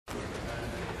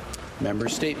Member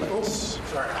statements.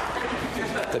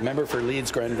 The member for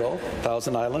Leeds Grenville,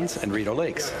 Thousand Islands and Rideau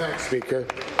Lakes. Thanks, Speaker.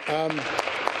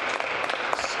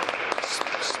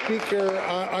 Speaker,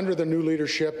 under the new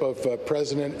leadership of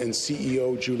President and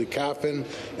CEO Julie Caffin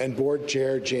and Board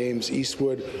Chair James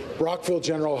Eastwood, Brockville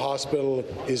General Hospital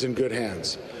is in good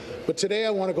hands. But today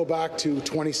I want to go back to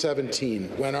 2017,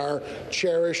 when our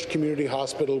cherished community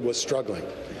hospital was struggling.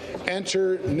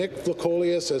 Enter Nick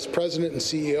Vlacholius as President and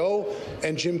CEO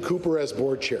and Jim Cooper as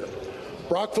Board Chair.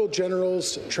 Brockville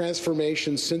General's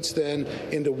transformation since then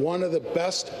into one of the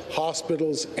best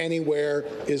hospitals anywhere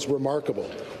is remarkable.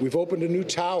 We've opened a new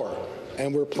tower,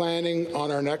 and we're planning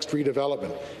on our next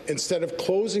redevelopment. Instead of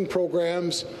closing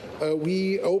programs,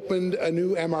 we opened a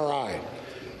new MRI.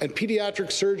 And pediatric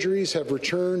surgeries have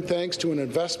returned thanks to an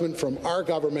investment from our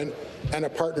government and a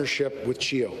partnership with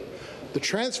CHEO. The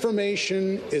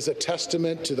transformation is a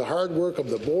testament to the hard work of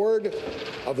the board,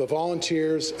 of the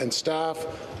volunteers and staff,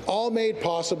 all made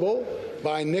possible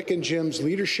by Nick and Jim's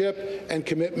leadership and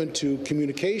commitment to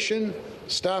communication,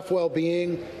 staff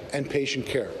well-being, and patient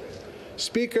care.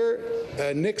 Speaker,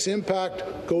 Nick's impact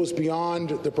goes beyond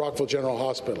the Brockville General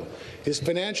Hospital. His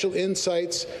financial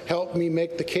insights helped me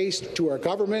make the case to our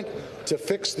government to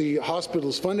fix the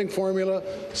hospital's funding formula,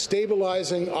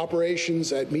 stabilizing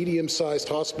operations at medium-sized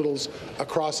hospitals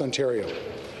across Ontario.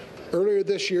 Earlier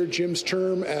this year, Jim's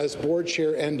term as board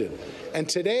chair ended, and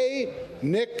today,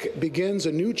 Nick begins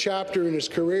a new chapter in his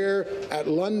career at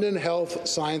London Health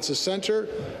Sciences Centre.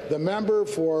 The member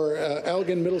for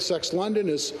Elgin Middlesex London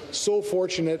is so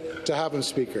fortunate to have him,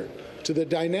 Speaker. To the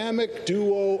dynamic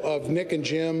duo of Nick and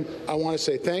Jim, I want to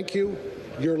say thank you.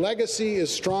 Your legacy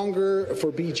is stronger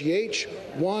for BGH,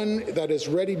 one that is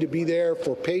ready to be there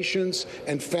for patients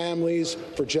and families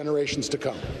for generations to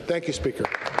come. Thank you, Speaker.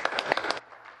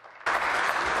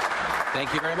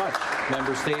 Thank you very much.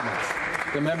 Member statements.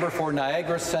 The member for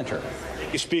Niagara Centre.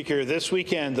 Thank you, Speaker. This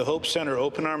weekend, the Hope Centre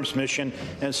Open Arms Mission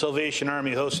and Salvation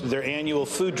Army hosted their annual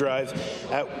food drive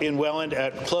in Welland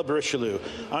at Club Richelieu.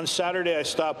 On Saturday, I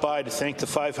stopped by to thank the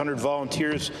 500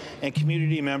 volunteers and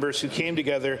community members who came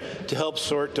together to help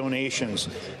sort donations.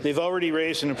 They've already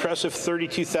raised an impressive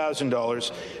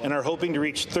 $32,000 and are hoping to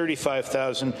reach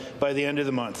 $35,000 by the end of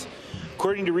the month.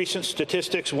 According to recent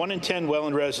statistics, 1 in 10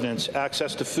 Welland residents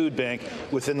accessed a food bank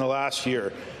within the last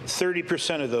year.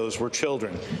 30% of those were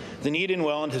children. The need in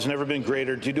Welland has never been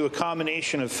greater due to a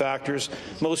combination of factors,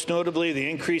 most notably the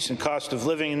increase in cost of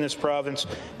living in this province,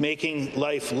 making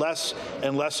life less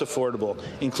and less affordable,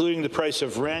 including the price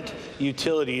of rent,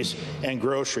 utilities, and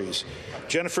groceries.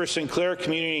 Jennifer Sinclair,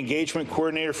 Community Engagement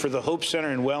Coordinator for the Hope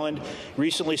Centre in Welland,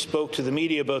 recently spoke to the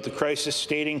media about the crisis,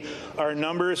 stating, "Our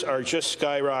numbers are just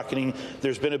skyrocketing.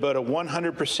 There's been about a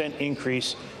 100%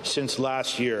 increase since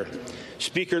last year."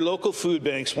 Speaker, local food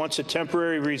banks, once a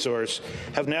temporary resource,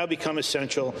 have now become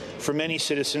essential for many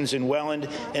citizens in Welland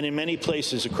and in many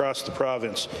places across the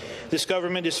province. This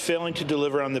government is failing to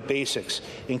deliver on the basics,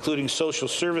 including social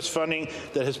service funding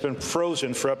that has been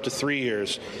frozen for up to 3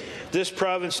 years. This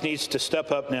province needs to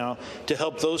step up now to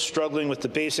help those struggling with the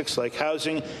basics like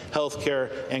housing, health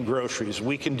care, and groceries.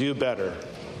 We can do better.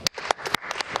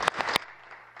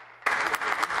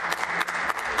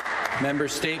 Member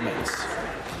statements.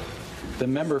 The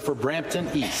member for Brampton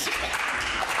East.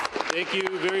 Thank you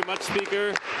very much,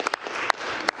 Speaker.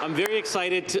 I'm very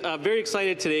excited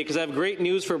today because I have great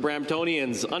news for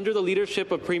Bramptonians. Under the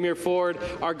leadership of Premier Ford,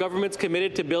 our government's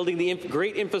committed to building the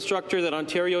great infrastructure that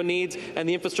Ontario needs and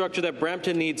the infrastructure that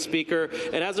Brampton needs, Speaker.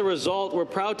 And as a result, we're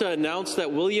proud to announce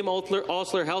that William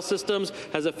Osler Health Systems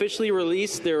has officially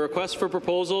released their request for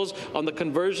proposals on the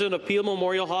conversion of Peel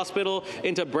Memorial Hospital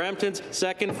into Brampton's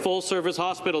second full-service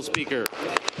hospital, Speaker.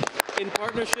 In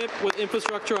partnership with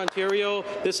Infrastructure Ontario,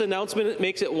 this announcement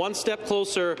makes it one step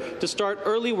closer to start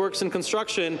early works in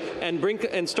construction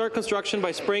and start construction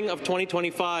by spring of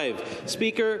 2025.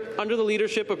 Speaker, under the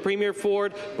leadership of Premier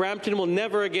Ford, Brampton will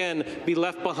never again be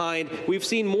left behind. We've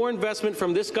seen more investment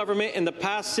from this government in the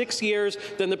past 6 years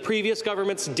than the previous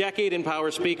government's decade in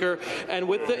power, Speaker. And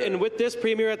with this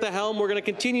Premier at the helm, we're going to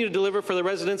continue to deliver for the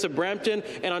residents of Brampton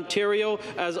and Ontario,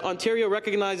 as Ontario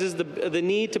recognizes the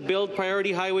need to build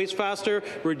priority highways faster,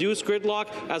 reduce gridlock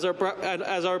as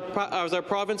our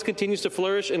province continues to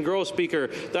flourish and grow, Speaker.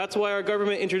 That's why our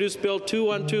government introduced Bill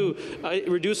 212,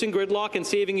 Reducing Gridlock and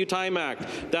Saving You Time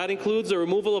Act. That includes the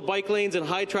removal of bike lanes in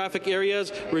high traffic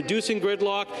areas, reducing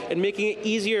gridlock, and making it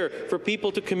easier for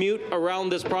people to commute around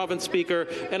this province, Speaker.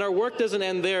 And our work doesn't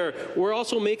end there. We're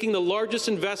also making the largest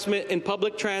investment in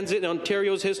public transit in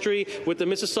Ontario's history with the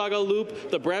Mississauga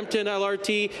Loop, the Brampton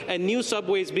LRT, and new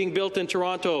subways being built in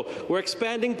Toronto. We're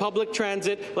expanding public public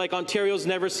transit like Ontario's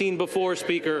never seen before,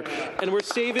 Speaker. And we're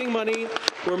saving money.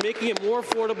 We're making it more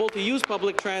affordable to use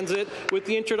public transit with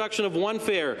the introduction of one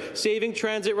fare, saving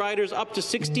transit riders up to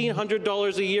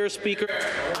 $1,600 a year, Speaker.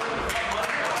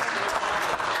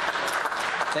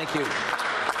 Thank you.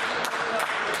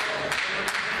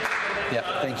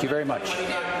 Yeah, thank you very much.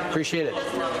 Appreciate it.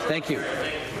 Thank you.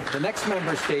 The next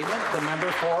member statement, the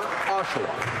member for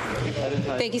Oshawa.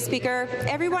 Thank you, Speaker.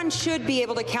 Everyone should be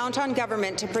able to count on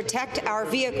government to protect our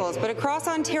vehicles, but across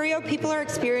Ontario, people are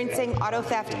experiencing auto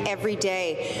theft every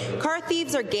day. Car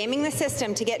thieves are gaming the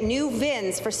system to get new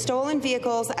VINs for stolen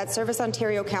vehicles at Service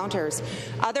Ontario counters.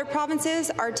 Other provinces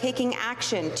are taking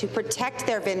action to protect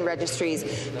their VIN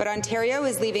registries, but Ontario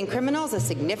is leaving criminals a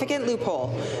significant loophole.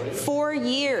 For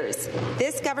years,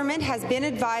 this government has been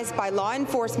advised by law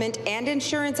enforcement and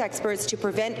insurance experts to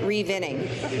prevent re-VINning.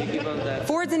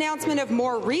 Ford's announcement of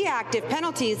more reactive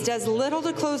penalties does little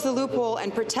to close the loophole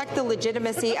and protect the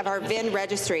legitimacy of our VIN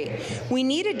registry. We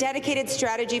need a dedicated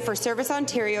strategy for Service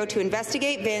Ontario to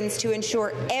investigate VINs to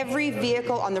ensure every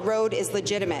vehicle on the road is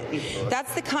legitimate.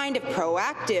 That's the kind of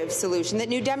proactive solution that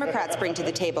New Democrats bring to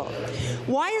the table.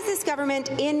 Why is this government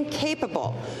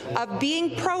incapable of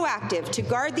being proactive to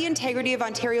guard the integrity of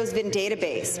Ontario's VIN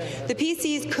database? The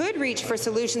PCs could reach for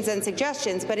solutions and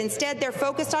suggestions, but instead they're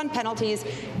focused on penalties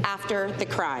after the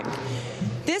crime.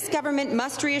 This government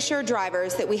must reassure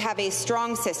drivers that we have a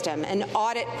strong system, an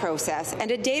audit process, and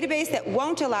a database that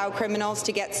won't allow criminals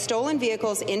to get stolen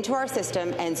vehicles into our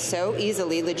system and so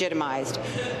easily legitimized.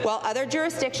 While other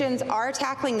jurisdictions are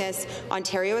tackling this,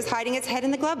 Ontario is hiding its head in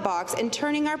the glove box and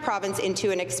turning our province into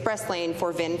an express lane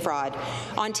for VIN fraud.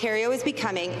 Ontario is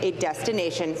becoming a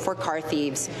destination for car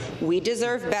thieves. We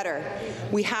deserve better.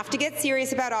 We have to get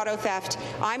serious about auto theft.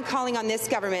 I'm calling on this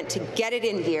government to get it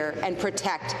in gear and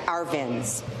protect our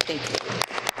VINs. Thank you.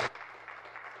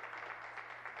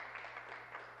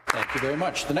 Thank you very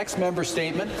much. The next member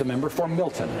statement, the member for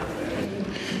Milton.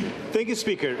 Thank you,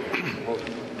 Speaker.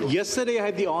 Yesterday, I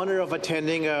had the honor of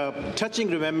attending a touching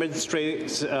Remembrance Day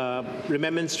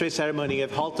ceremony at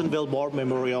Haltonville War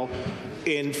Memorial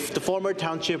in the former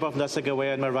township of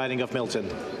Nassagaweya in my riding of Milton.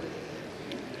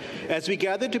 As we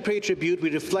gathered to pay tribute, we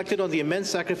reflected on the immense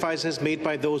sacrifices made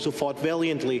by those who fought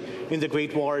valiantly in the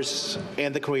Great Wars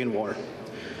and the Korean War.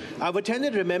 I've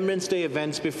attended Remembrance Day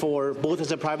events before, both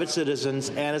as a private citizen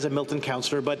and as a Milton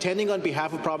councillor, but attending on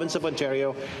behalf of Province of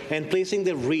Ontario and placing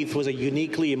the wreath was a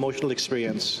uniquely emotional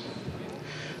experience.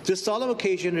 This solemn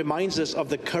occasion reminds us of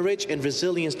the courage and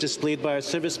resilience displayed by our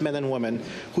servicemen and women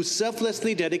who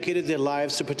selflessly dedicated their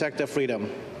lives to protect our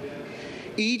freedom.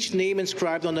 Each name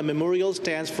inscribed on the memorial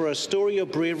stands for a story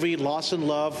of bravery, loss, and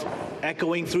love,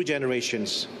 echoing through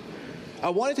generations. I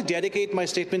wanted to dedicate my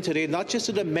statement today not just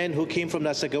to the men who came from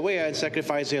Nassagaweya and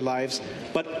sacrificed their lives,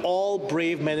 but all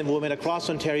brave men and women across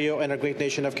Ontario and our great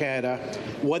nation of Canada,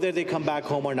 whether they come back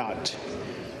home or not.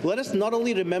 Let us not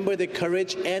only remember their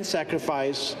courage and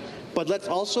sacrifice, but let's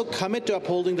also commit to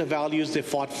upholding the values they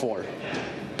fought for: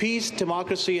 peace,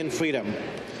 democracy, and freedom.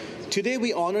 Today,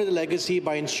 we honor the legacy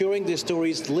by ensuring their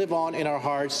stories live on in our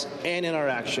hearts and in our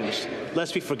actions,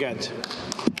 lest we forget.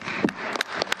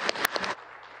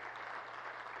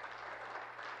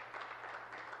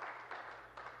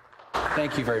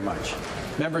 Thank you very much.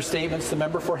 Member statements, the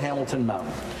member for Hamilton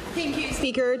Mountain. Thank you,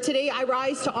 Speaker. Today I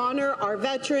rise to honor our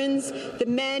veterans, the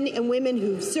men and women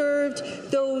who've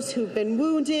served, those who've been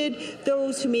wounded,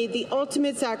 those who made the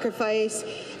ultimate sacrifice,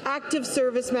 active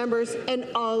service members, and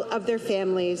all of their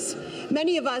families.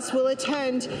 Many of us will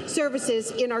attend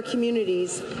services in our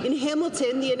communities. In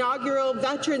Hamilton, the inaugural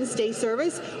Veterans Day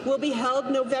service will be held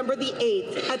November the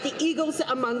 8th at the Eagles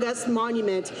Among Us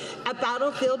Monument at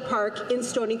Battlefield Park in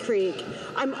Stony Creek.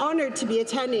 I'm honored to be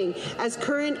attending, as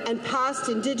current and past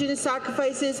Indigenous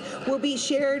sacrifices will be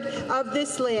shared of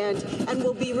this land and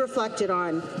will be reflected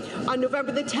on. On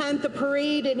November the 10th, a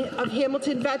parade of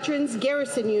Hamilton veterans,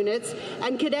 garrison units,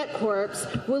 and Cadet Corps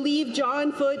will leave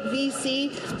John Foote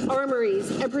VC Armories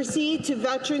and proceed to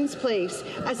Veterans Place,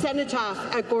 a cenotaph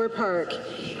at Gore Park.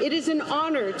 It is an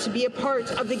honor to be a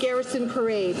part of the Garrison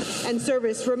Parade and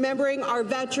service remembering our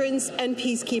veterans and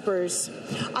peacekeepers.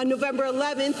 On November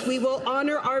 11th, we will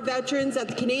honor our veterans at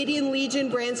the Canadian Legion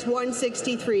Branch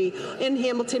 163 in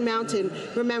Hamilton Mountain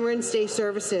Remembrance Day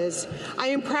services. I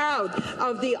am proud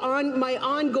of my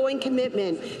ongoing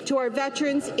commitment to our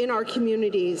veterans in our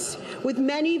communities. With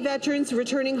many veterans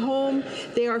returning home,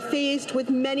 they are faced with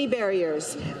many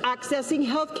barriers: accessing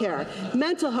health care,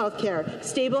 mental health care,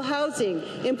 stable housing,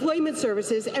 employment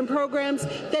services, and programs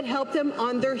that help them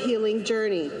on their healing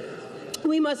journey.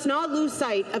 We must not lose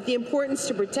sight of the importance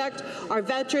to protect our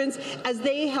veterans as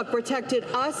they have protected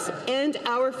us and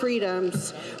our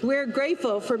freedoms. We're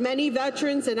grateful for many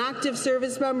veterans and active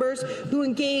service members who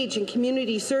engage in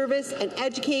community service and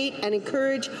educate and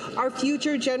encourage our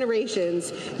future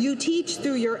generations. You teach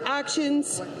through your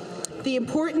actions the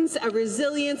importance of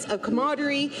resilience, of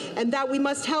camaraderie, and that we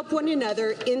must help one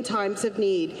another in times of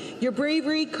need. Your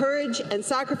bravery, courage, and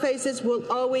sacrifices will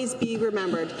always be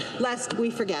remembered, lest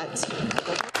we forget.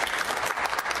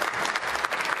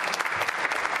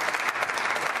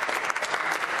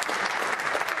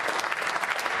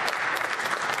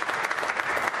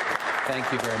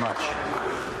 Thank you very much.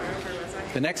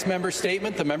 The next member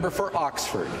statement, the member for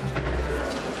Oxford.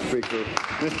 Speaker.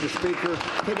 Mr. Speaker,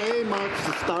 today marks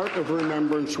the start of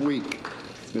Remembrance Week.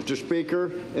 Mr.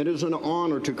 Speaker, it is an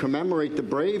honor to commemorate the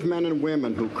brave men and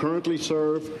women who currently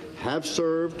serve, have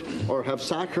served, or have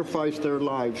sacrificed their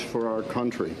lives for our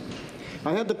country.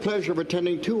 I had the pleasure of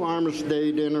attending 2 Armistice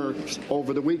Day dinners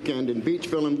over the weekend in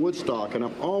Beachville and Woodstock, and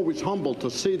I'm always humbled to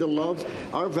see the love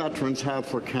our veterans have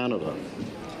for Canada.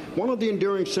 One of the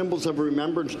enduring symbols of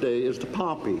Remembrance Day is the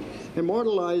poppy,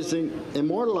 immortalized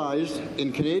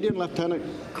in Canadian Lieutenant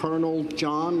Colonel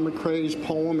John McCrae's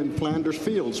poem In Flanders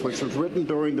Fields, which was written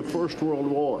during the First World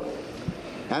War.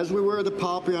 As we wear the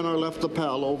poppy on our left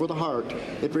lapel over the heart,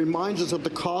 it reminds us of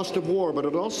the cost of war, but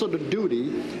it also the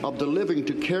duty of the living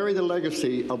to carry the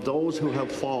legacy of those who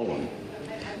have fallen.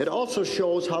 It also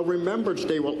shows how Remembrance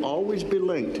Day will always be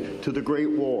linked to the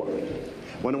Great War.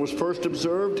 When it was first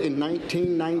observed in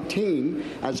 1919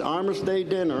 as Armistice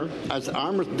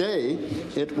Day,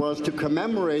 it was to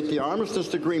commemorate the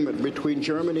Armistice Agreement between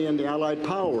Germany and the Allied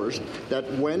powers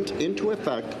that went into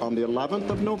effect on the 11th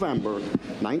of November,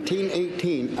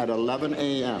 1918 at 11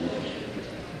 a.m.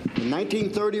 In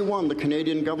 1931, the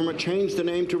Canadian government changed the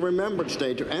name to Remembrance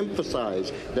Day to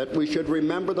emphasize that we should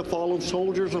remember the fallen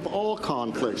soldiers of all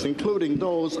conflicts, including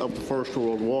those of the First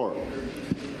World War.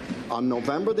 On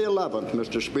November the 11th,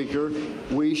 Mr. Speaker,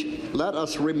 let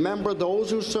us remember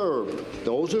those who served,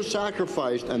 those who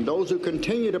sacrificed, and those who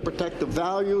continue to protect the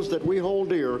values that we hold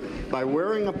dear by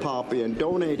wearing a poppy and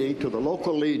donating to the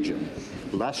local Legion,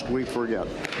 lest we forget.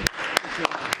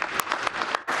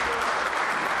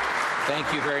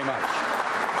 Thank you very much.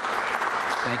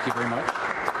 Thank you very much.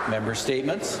 Member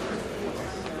statements.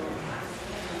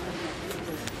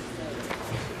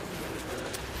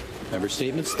 Member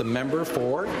statements. The member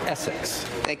for Essex.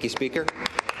 Thank you, Speaker.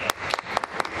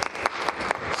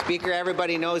 Speaker,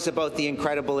 everybody knows about the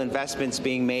incredible investments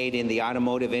being made in the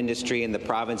automotive industry in the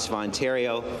province of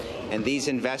Ontario, and these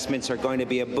investments are going to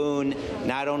be a boon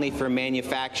not only for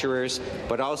manufacturers,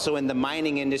 but also in the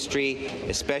mining industry,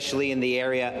 especially in the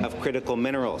area of critical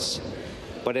minerals.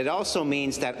 But it also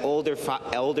means that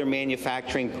older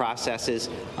manufacturing processes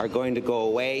are going to go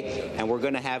away, and we're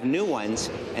going to have new ones,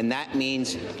 and that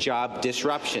means job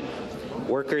disruption.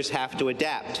 Workers have to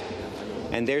adapt.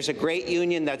 And there's a great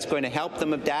union that's going to help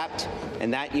them adapt,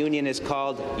 and that union is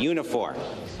called Unifor.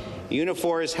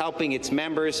 Unifor is helping its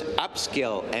members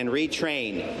upskill and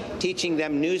retrain, teaching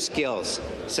them new skills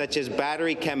such as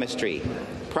battery chemistry,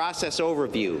 process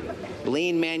overview,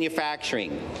 lean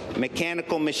manufacturing,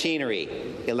 mechanical machinery,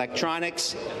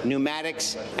 electronics,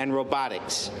 pneumatics, and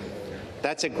robotics.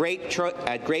 That's a great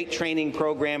training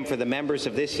program for the members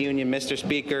of this union, Mr.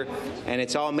 Speaker, and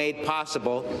it's all made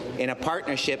possible in a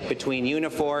partnership between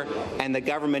Unifor and the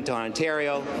Government of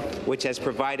Ontario, which has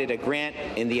provided a grant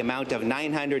in the amount of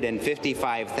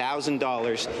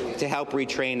 $955,000 to help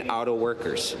retrain auto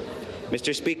workers.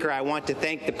 Mr. Speaker, I want to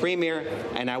thank the Premier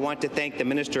and I want to thank the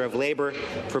Minister of Labour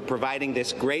for providing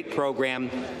this great program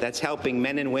that's helping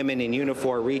men and women in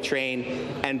Unifor retrain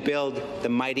and build the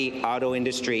mighty auto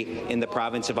industry in the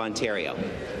province of Ontario.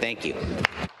 Thank you.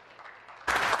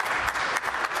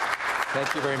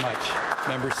 Thank you very much.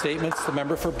 Member statements. The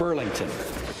member for Burlington.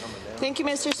 Thank you,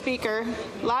 Mr. Speaker.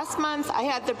 Last month, I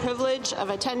had the privilege of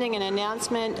attending an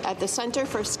announcement at the Centre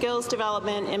for Skills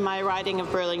Development in my riding of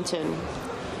Burlington.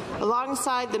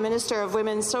 Alongside the Minister of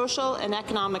Women's Social and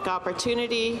Economic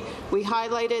Opportunity, we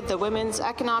highlighted the Women's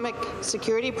Economic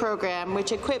Security Program,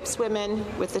 which equips women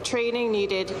with the training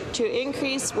needed to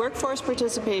increase workforce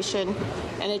participation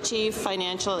and achieve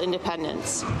financial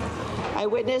independence. I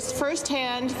witnessed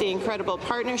firsthand the incredible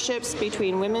partnerships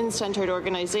between women-centered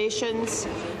organizations,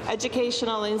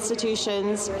 educational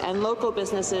institutions, and local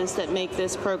businesses that make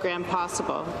this program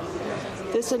possible.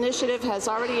 This initiative has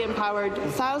already empowered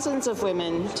thousands of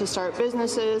women to start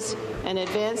businesses and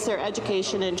advance their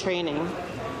education and training.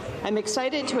 I'm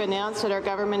excited to announce that our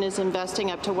government is investing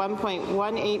up to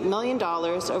 $1.18 million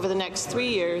over the next 3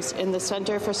 years in the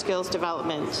Centre for Skills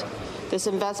Development. This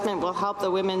investment will help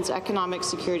the Women's Economic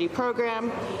Security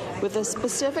Program with a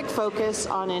specific focus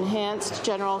on enhanced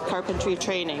general carpentry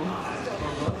training.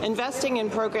 Investing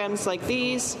in programs like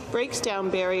these breaks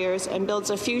down barriers and builds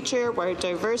a future where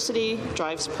diversity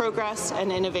drives progress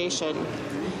and innovation.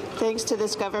 Thanks to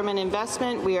this government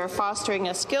investment, we are fostering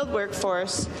a skilled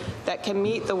workforce that can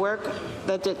meet the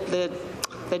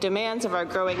demands of our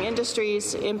growing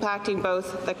industries, impacting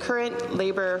both the current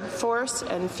labor force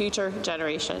and future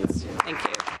generations. Thank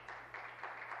you.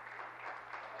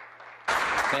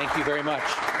 Thank you very much.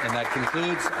 And that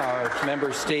concludes our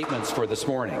members' statements for this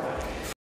morning.